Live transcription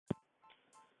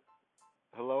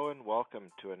Hello and welcome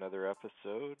to another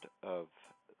episode of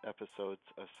Episodes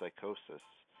of Psychosis.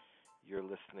 You're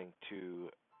listening to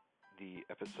the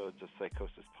Episodes of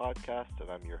Psychosis podcast, and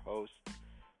I'm your host,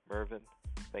 Mervin.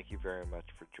 Thank you very much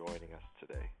for joining us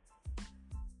today.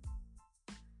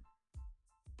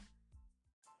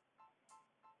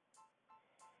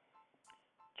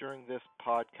 During this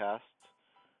podcast,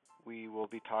 we will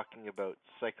be talking about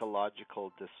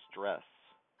psychological distress.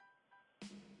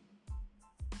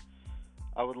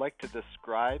 I would like to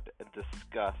describe and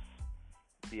discuss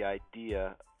the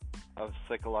idea of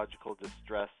psychological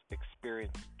distress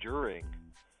experienced during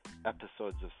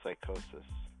episodes of psychosis.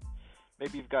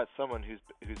 Maybe you've got someone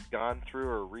who's gone through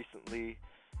or recently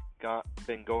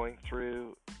been going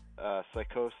through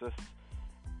psychosis,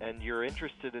 and you're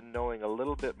interested in knowing a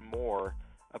little bit more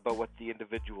about what the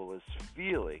individual is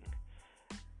feeling.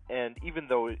 And even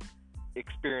though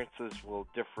experiences will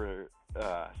differ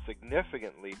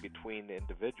significantly between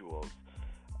individuals,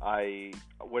 I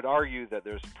would argue that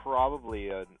there's probably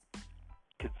a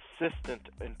consistent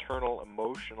internal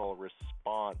emotional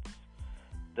response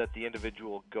that the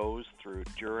individual goes through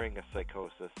during a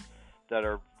psychosis that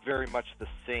are very much the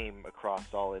same across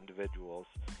all individuals.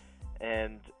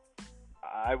 And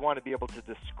I want to be able to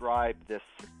describe this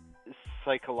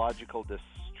psychological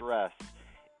distress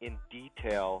in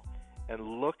detail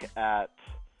and look at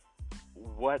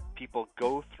what people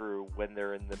go through when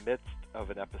they're in the midst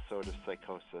of an episode of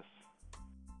psychosis.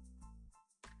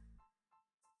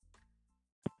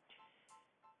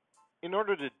 In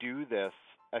order to do this,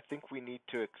 I think we need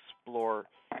to explore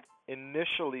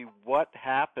initially what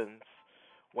happens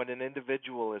when an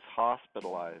individual is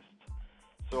hospitalized.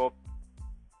 So,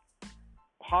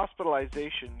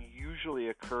 hospitalization usually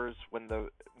occurs when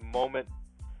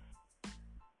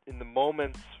in the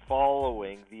moments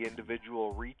following the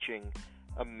individual reaching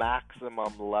a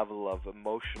maximum level of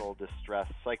emotional distress,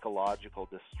 psychological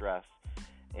distress.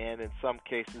 And in some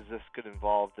cases, this could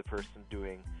involve the person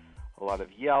doing a lot of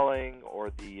yelling,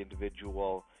 or the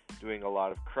individual doing a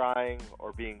lot of crying,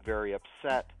 or being very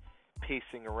upset,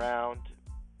 pacing around,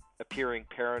 appearing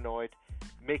paranoid,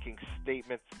 making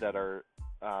statements that are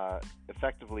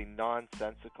effectively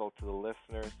nonsensical to the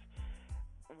listeners.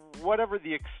 Whatever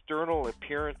the external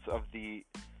appearance of the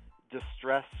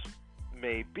distress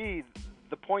may be,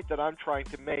 the point that I'm trying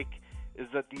to make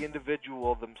is that the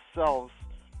individual themselves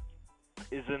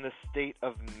is in a state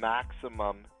of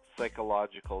maximum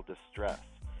psychological distress.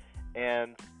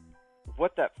 And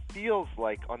what that feels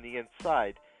like on the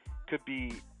inside would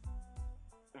be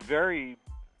very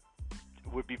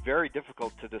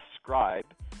difficult to describe.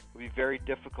 It would be very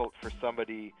difficult for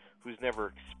somebody who's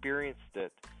never experienced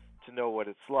it to know what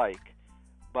it's like.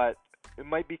 But it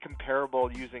might be comparable,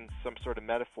 using some sort of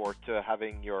metaphor, to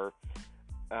having your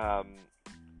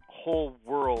whole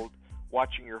world,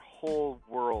 watching your whole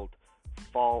world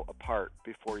fall apart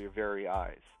before your very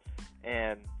eyes.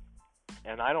 And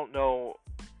I don't know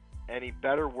any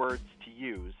better words to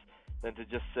use than to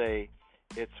just say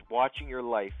it's watching your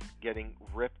life getting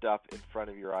ripped up in front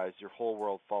of your eyes. Your whole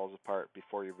world falls apart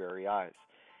before your very eyes.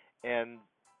 And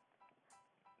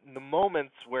the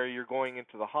moments where you're going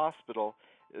into the hospital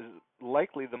is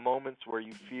likely the moments where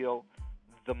you feel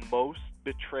the most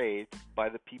betrayed by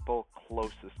the people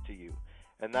closest to you.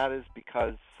 And that is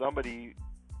because somebody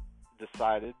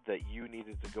decided that you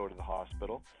needed to go to the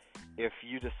hospital. If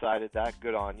you decided that,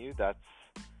 good on you. That's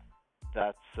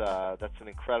an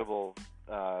incredible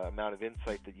amount of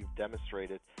insight that you've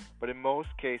demonstrated. But in most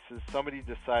cases, somebody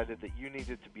decided that you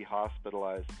needed to be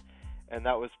hospitalized, and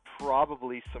that was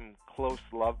probably some close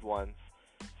loved ones,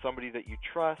 somebody that you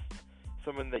trust,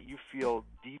 someone that you feel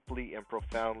deeply and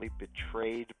profoundly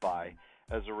betrayed by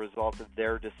as a result of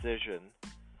their decision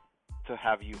to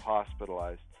have you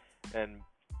hospitalized. And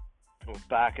we'll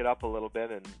back it up a little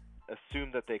bit and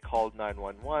assume that they called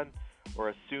 911, or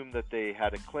assume that they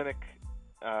had a clinic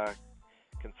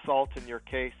consult in your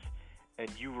case, and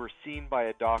you were seen by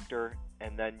a doctor,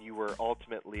 and then you were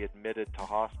ultimately admitted to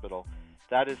hospital.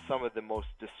 That is some of the most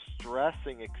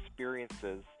distressing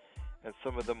experiences and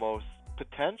some of the most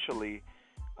potentially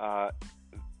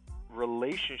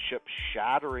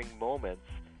relationship-shattering moments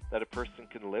that a person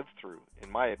can live through,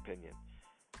 in my opinion.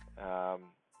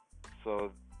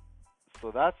 So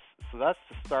that's to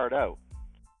start out.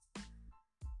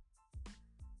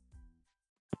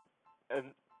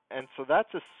 And so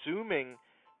that's assuming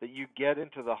that you get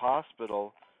into the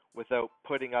hospital without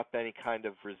putting up any kind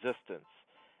of resistance.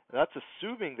 That's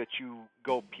assuming that you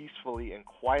go peacefully and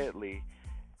quietly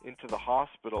into the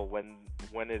hospital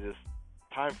when it is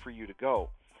time for you to go.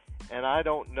 And I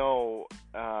don't know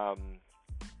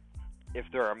if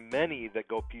there are many that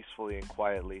go peacefully and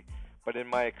quietly, But in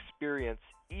my experience,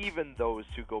 even those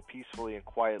who go peacefully and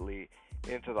quietly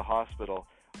into the hospital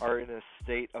are in a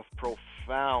state of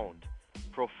profound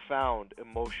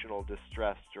emotional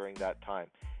distress during that time.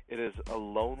 It is a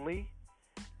lonely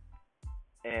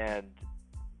and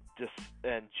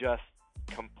just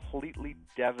completely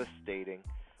devastating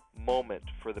moment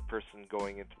for the person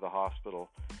going into the hospital.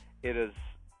 It is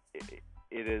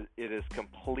it is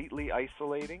completely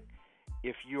isolating.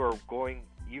 If you are going,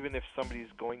 even if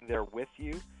somebody's going there with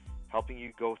you, helping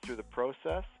you go through the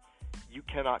process, you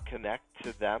cannot connect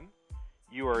to them.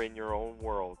 You are in your own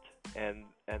world, and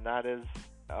that is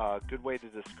a good way to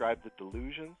describe the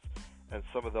delusions and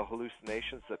some of the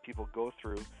hallucinations that people go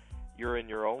through. You're in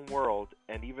your own world,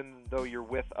 and even though you're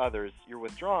with others, you're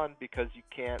withdrawn because you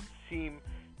can't seem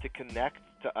to connect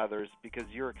to others because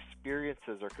your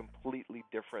experiences are completely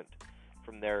different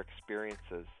from their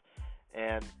experiences.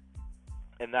 And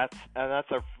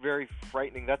that's a very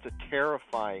frightening, that's a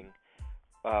terrifying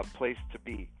place to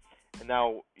be. And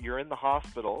now you're in the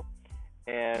hospital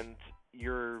and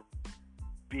you're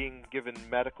being given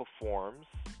medical forms,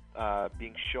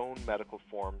 being shown medical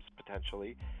forms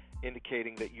potentially,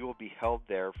 indicating that you will be held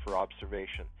there for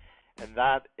observation. And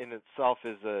that in itself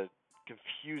is a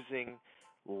confusing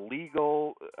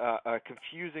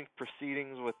confusing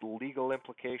proceedings with legal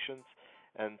implications,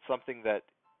 and something that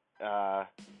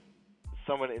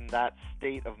someone in that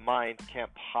state of mind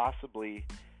can't possibly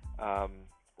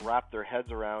wrap their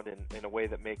heads around in a way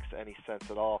that makes any sense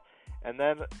at all. And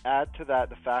then add to that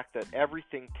the fact that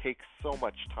everything takes so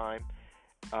much time.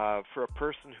 For a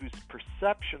person whose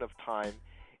perception of time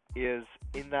is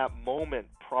in that moment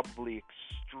probably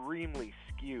extremely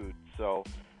skewed. So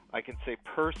I can say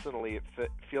personally it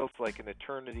feels like an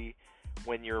eternity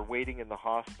when you're waiting in the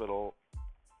hospital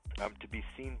to be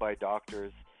seen by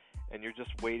doctors, and you're just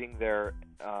waiting there,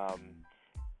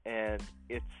 and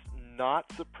it's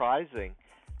not surprising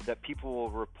that people will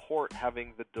report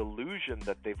having the delusion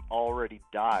that they've already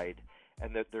died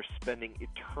and that they're spending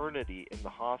eternity in the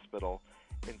hospital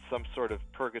in some sort of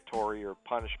purgatory or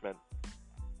punishment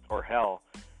or hell,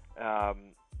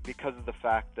 because of the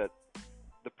fact that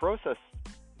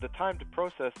the time to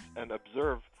process and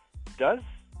observe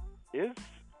is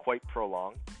quite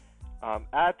prolonged.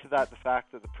 Add to that the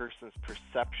fact that the person's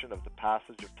perception of the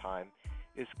passage of time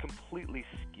is completely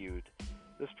skewed.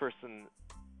 This person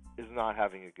is not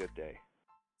having a good day.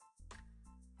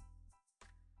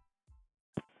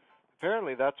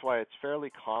 Apparently, that's why it's fairly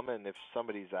common if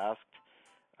somebody's asked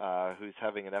who's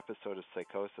having an episode of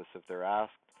psychosis, if they're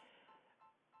asked,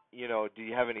 do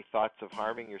you have any thoughts of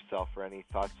harming yourself or any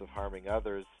thoughts of harming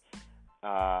others?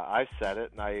 I've said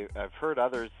it, and I've heard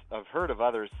of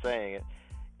others saying it.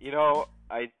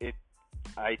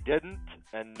 I didn't,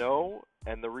 and no,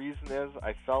 and the reason is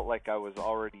I felt like I was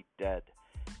already dead,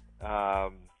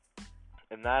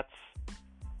 and that's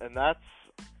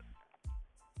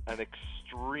an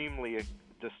extremely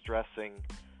distressing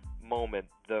moment.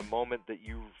 The moment that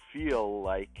you feel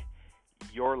like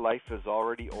your life is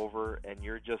already over and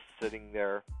you're just sitting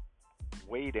there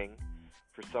waiting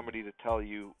for somebody to tell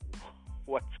you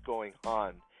what's going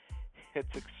on.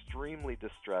 It's extremely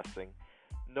distressing.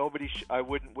 I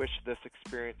wouldn't wish this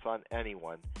experience on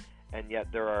anyone, and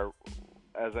yet there are,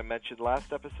 as I mentioned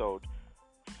last episode,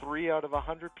 3 out of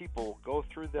 100 people go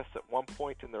through this at one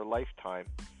point in their lifetime,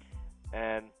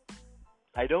 and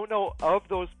I don't know of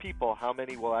those people how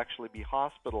many will actually be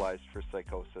hospitalized for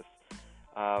psychosis,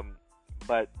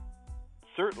 but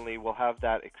certainly will have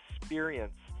that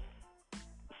experience.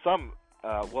 Some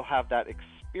will have that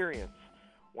experience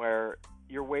where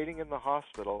you're waiting in the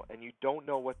hospital and you don't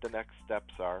know what the next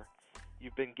steps are.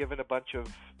 You've been given a bunch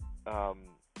of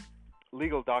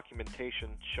legal documentation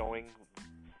showing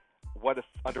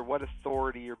under what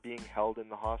authority you're being held in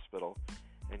the hospital,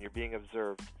 and you're being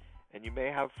observed. And you may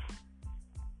have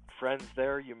friends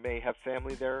there, you may have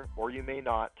family there, or you may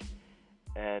not.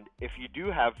 And if you do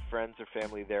have friends or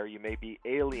family there, you may be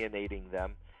alienating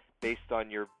them based on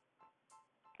your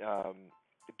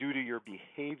due to your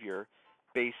behavior,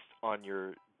 based on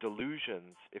your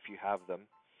delusions, if you have them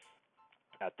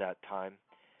at that time,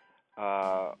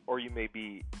 or you may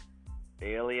be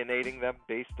alienating them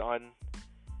based on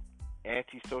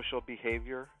antisocial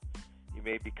behavior. You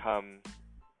may become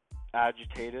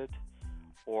agitated,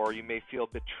 or you may feel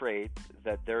betrayed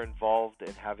that they're involved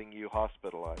in having you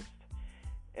hospitalized.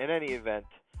 In any event,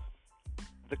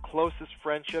 the closest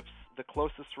friendships, the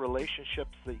closest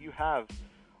relationships that you have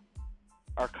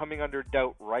are coming under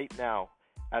doubt right now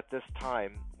at this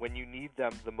time when you need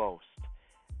them the most.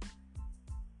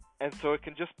 And so it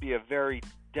can just be a very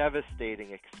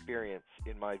devastating experience,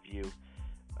 in my view,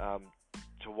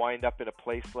 to wind up in a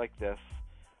place like this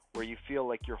where you feel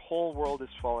like your whole world is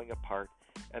falling apart,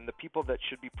 and the people that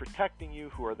should be protecting you,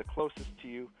 who are the closest to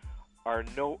you, are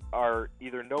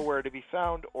either nowhere to be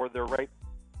found, or they're right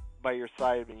by your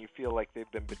side and you feel like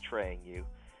they've been betraying you.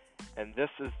 And this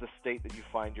is the state that you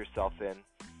find yourself in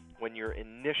when you're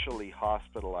initially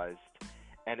hospitalized,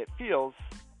 and it feels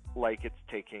like it's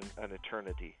taking an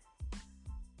eternity.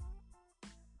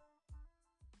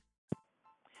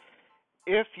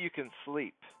 If you can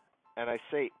sleep, and I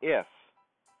say if,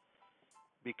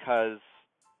 because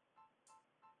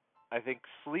I think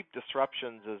sleep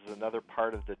disruptions is another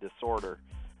part of the disorder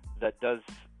that does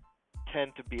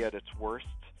tend to be at its worst.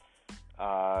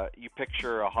 You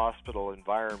picture a hospital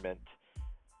environment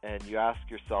and you ask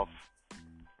yourself,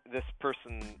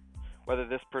 whether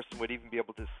this person would even be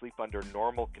able to sleep under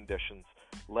normal conditions,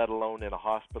 let alone in a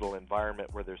hospital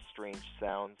environment where there's strange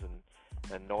sounds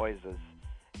and noises.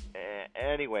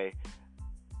 Anyway,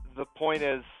 the point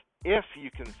is, if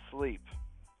you can sleep,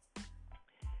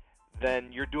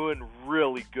 then you're doing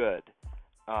really good.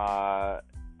 And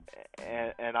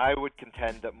I would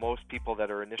contend that most people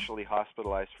that are initially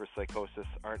hospitalized for psychosis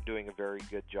aren't doing a very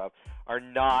good job, are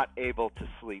not able to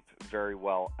sleep very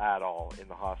well at all in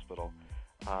the hospital.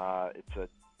 It's a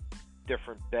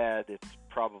different bed. It's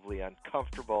probably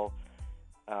uncomfortable.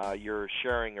 You're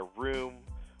sharing a room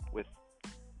with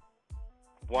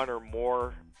one or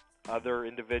more other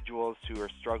individuals who are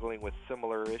struggling with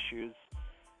similar issues.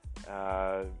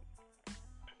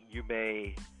 You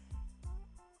may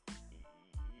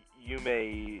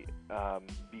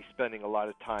be spending a lot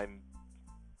of time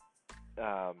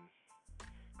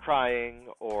crying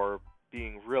or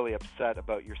being really upset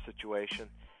about your situation,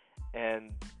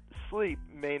 and sleep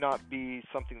may not be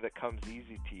something that comes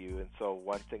easy to you. And so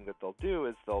one thing that they'll do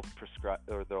is they'll prescribe,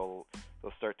 or they'll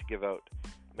start to give out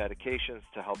medications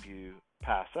to help you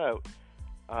pass out.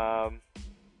 I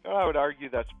would argue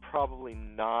that's probably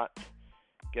not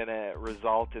going to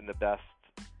result in the best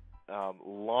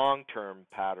long-term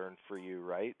pattern for you,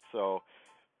 right? So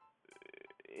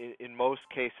in most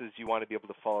cases, you want to be able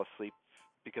to fall asleep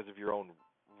because of your own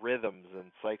rhythms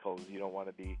and cycles. You don't want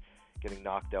to be getting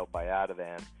knocked out by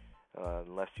Ativan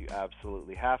unless you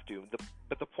absolutely have to.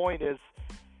 But the point is,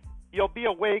 you'll be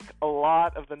awake a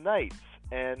lot of the nights,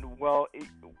 and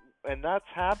that's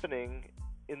happening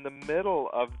in the middle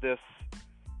of this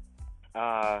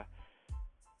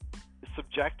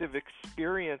subjective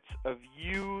experience of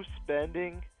you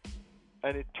spending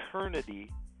an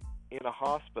eternity in a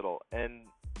hospital. And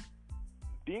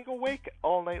being awake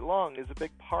all night long is a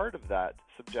big part of that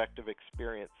subjective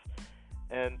experience.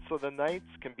 And so the nights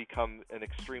can become an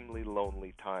extremely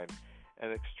lonely time,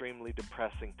 an extremely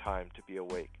depressing time to be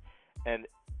awake, and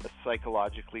a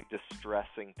psychologically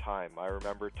distressing time. I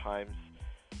remember times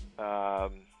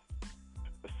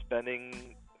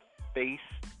spending face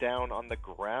down on the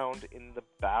ground in the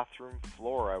bathroom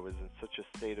floor. I was in such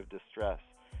a state of distress,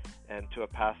 and to a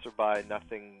passerby,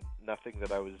 nothing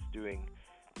that I was doing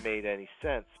made any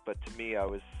sense. But to me, I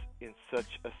was in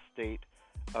such a state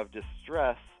of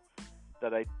distress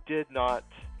that I didn't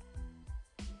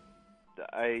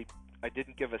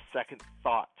give a second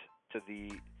thought to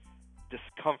the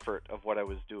discomfort of what I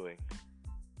was doing.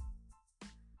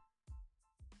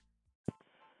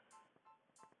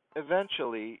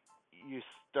 Eventually, you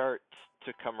start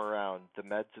to come around. The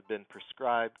meds have been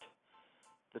prescribed.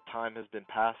 The time has been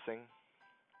passing.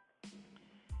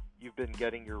 You've been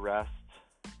getting your rest.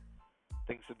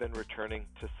 Things have been returning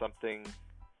to something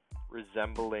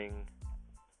resembling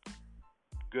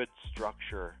good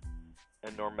structure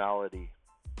and normality.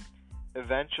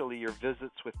 Eventually, your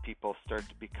visits with people start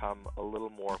to become a little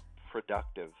more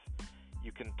productive.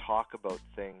 You can talk about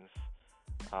things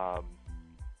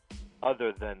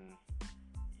other than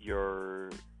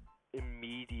your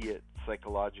immediate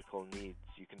psychological needs.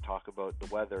 You can talk about the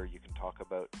weather. You can talk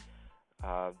about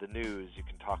the news. You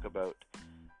can talk about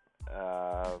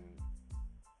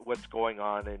what's going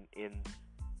on in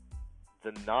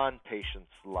the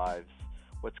non-patients' lives,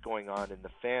 what's going on in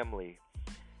the family.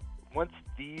 Once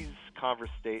these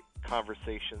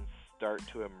conversations start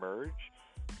to emerge,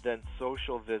 then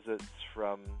social visits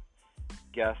from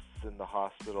guests in the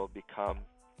hospital become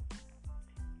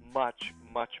much,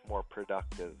 much more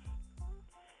productive.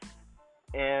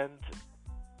 And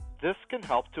this can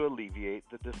help to alleviate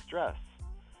the distress.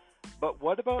 But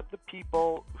what about the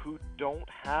people who don't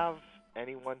have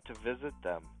anyone to visit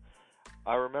them?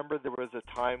 I remember there was a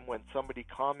time when somebody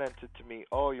commented to me,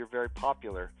 "Oh, you're very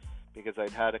popular," because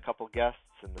I'd had a couple guests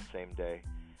in the same day.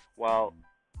 While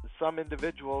some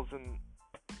individuals in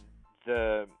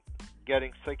the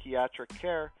getting psychiatric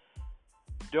care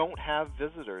don't have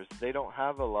visitors. They don't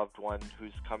have a loved one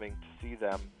who's coming to see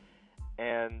them,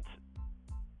 and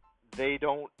they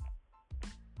don't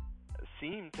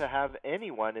seem to have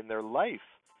anyone in their life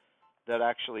that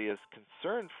actually is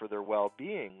concerned for their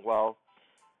well-being. Well,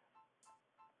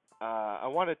 I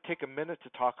want to take a minute to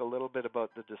talk a little bit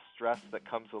about the distress that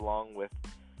comes along with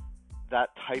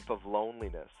that type of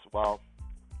loneliness. Well,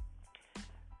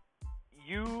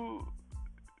 you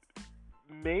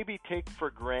maybe take for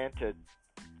granted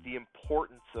the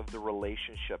importance of the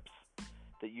relationships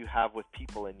that you have with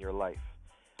people in your life.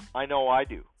 I know I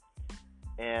do.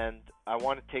 And I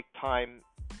want to take time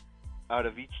out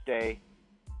of each day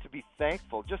to be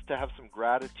thankful, just to have some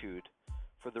gratitude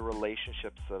for the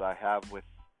relationships that I have with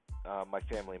my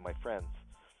family and my friends.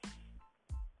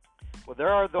 Well, there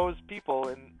are those people,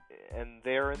 and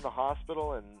they're in the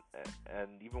hospital, and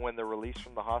even when they're released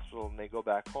from the hospital and they go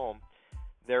back home,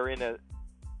 they're in a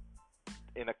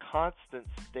constant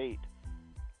state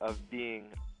of being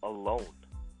alone.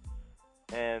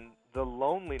 And the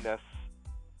loneliness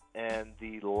and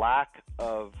the lack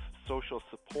of social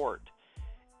support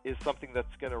is something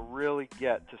that's going to really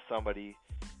get to somebody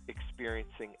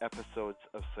experiencing episodes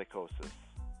of psychosis.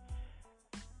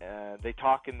 They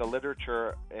talk in the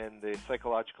literature, in the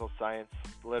psychological science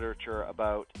literature,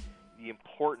 about the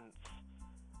importance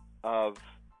of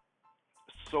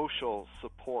social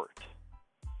support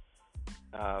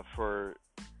for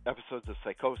episodes of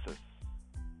psychosis.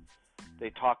 They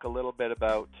talk a little bit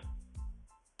about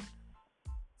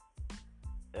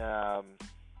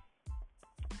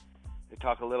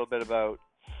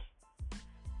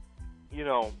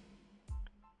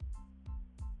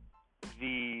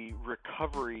the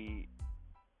recovery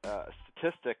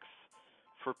statistics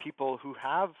for people who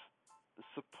have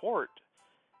support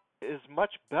is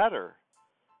much better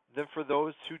than for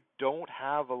those who don't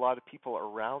have a lot of people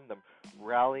around them,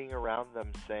 rallying around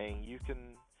them, saying,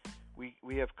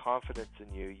 we have confidence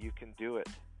in you, you can do it,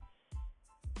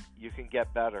 you can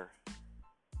get better.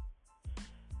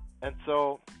 And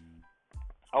so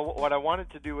what I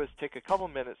wanted to do is take a couple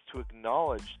minutes to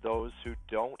acknowledge those who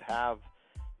don't have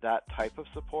that type of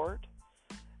support,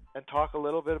 and talk a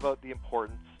little bit about the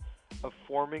importance of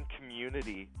forming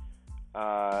community.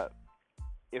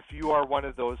 If you are one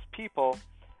of those people,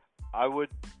 I would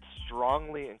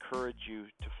strongly encourage you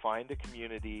to find a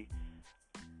community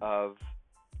of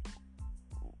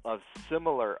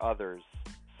similar others.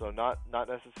 So not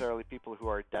necessarily people who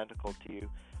are identical to you,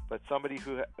 but somebody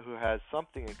who has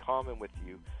something in common with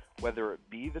you, whether it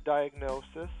be the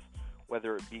diagnosis,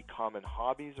 whether it be common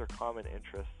hobbies or common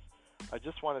interests. I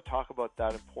just want to talk about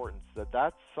that importance,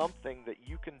 that's something that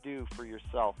you can do for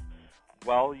yourself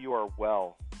while you are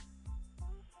well.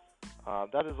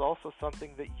 That is also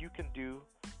something that you can do,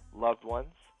 loved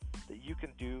ones, that you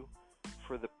can do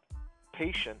for the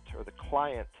patient or the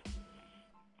client,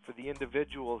 for the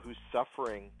individual who's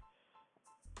suffering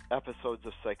episodes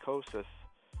of psychosis,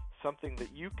 something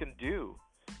that you can do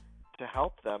to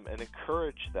help them and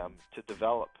encourage them to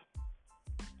develop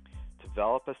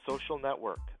a social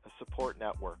network, a support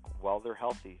network while they're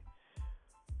healthy.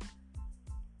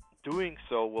 Doing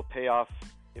so will pay off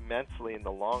immensely in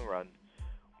the long run.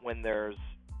 When there's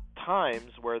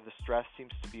times where the stress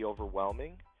seems to be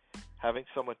overwhelming, having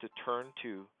someone to turn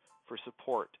to for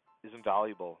support is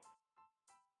invaluable.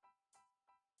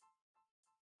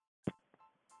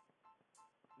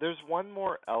 There's one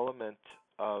more element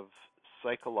of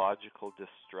psychological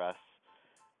distress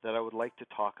that I would like to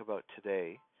talk about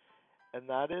today, and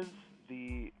that is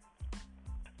the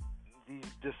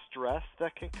distress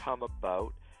that can come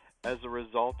about as a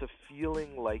result of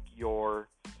feeling like you're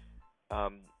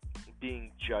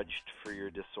being judged for your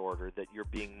disorder, that you're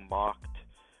being mocked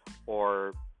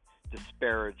or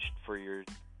disparaged for your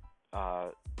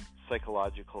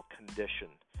psychological condition.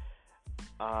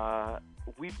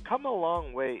 We've come a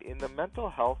long way in the mental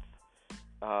health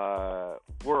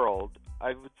world.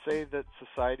 I would say that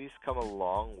society's come a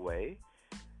long way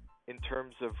in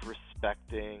terms of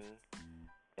respecting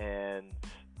and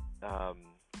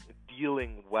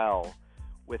dealing well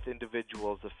with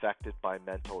individuals affected by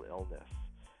mental illness.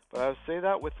 But I would say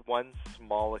that with one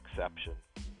small exception,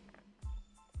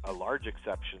 a large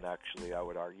exception actually, I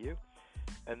would argue,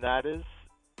 and that is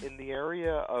in the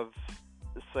area of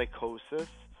psychosis.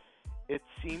 It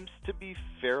seems to be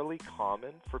fairly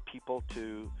common for people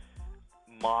to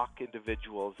mock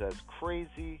individuals as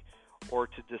crazy, or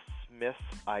to dismiss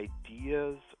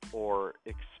ideas or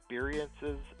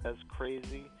experiences as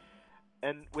crazy,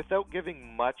 and without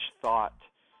giving much thought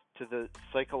to the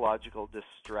psychological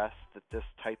distress that this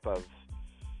type of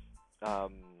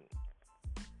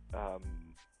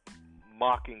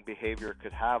mocking behavior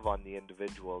could have on the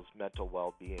individual's mental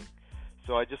well-being.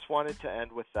 So I just wanted to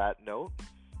end with that note,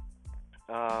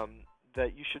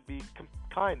 that you should be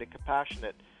kind and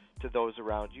compassionate to those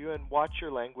around you, and watch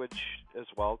your language as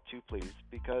well too, please,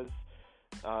 because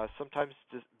sometimes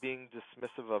being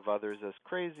dismissive of others as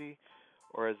crazy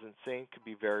or as insane could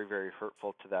be very, very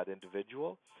hurtful to that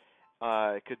individual.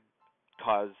 It could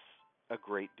cause a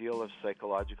great deal of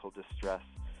psychological distress.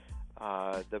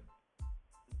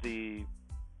 The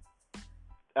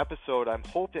episode, I'm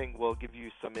hoping, will give you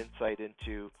some insight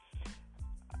into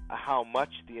how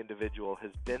much the individual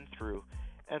has been through,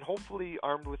 and hopefully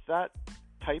armed with that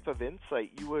type of insight,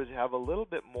 you would have a little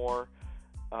bit more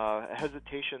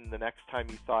hesitation the next time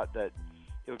you thought that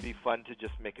it would be fun to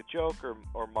just make a joke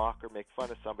or mock or make fun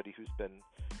of somebody who's been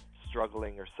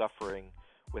struggling or suffering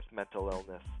with mental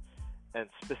illness, and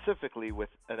specifically with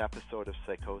an episode of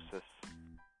psychosis.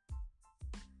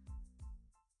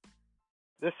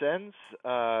 This ends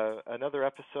another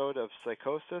episode of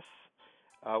Psychosis,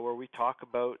 where we talk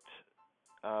about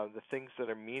the things that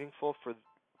are meaningful for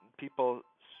people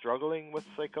struggling with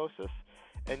psychosis.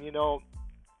 And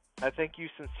I thank you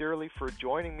sincerely for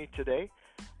joining me today,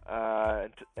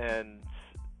 and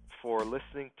for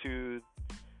listening to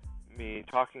me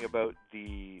talking about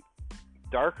the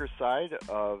darker side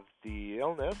of the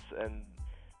illness and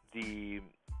the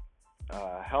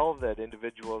hell that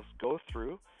individuals go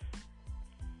through,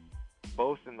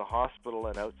 both in the hospital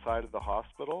and outside of the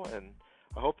hospital. And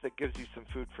I hope that gives you some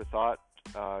food for thought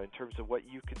in terms of what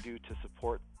you can do to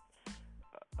support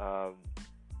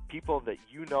people that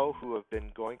you know who have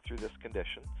been going through this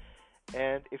condition.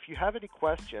 And if you have any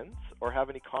questions or have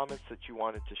any comments that you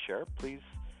wanted to share, please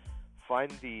find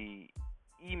the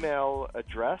email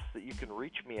address that you can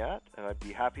reach me at, and I'd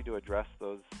be happy to address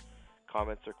those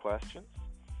comments or questions.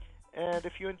 And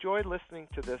if you enjoyed listening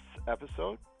to this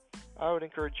episode, I would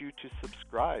encourage you to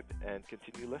subscribe and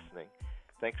continue listening.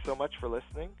 Thanks so much for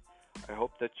listening. I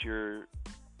hope that your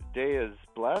day is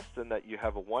blessed and that you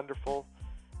have a wonderful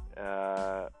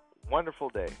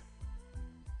day.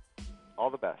 All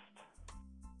the best.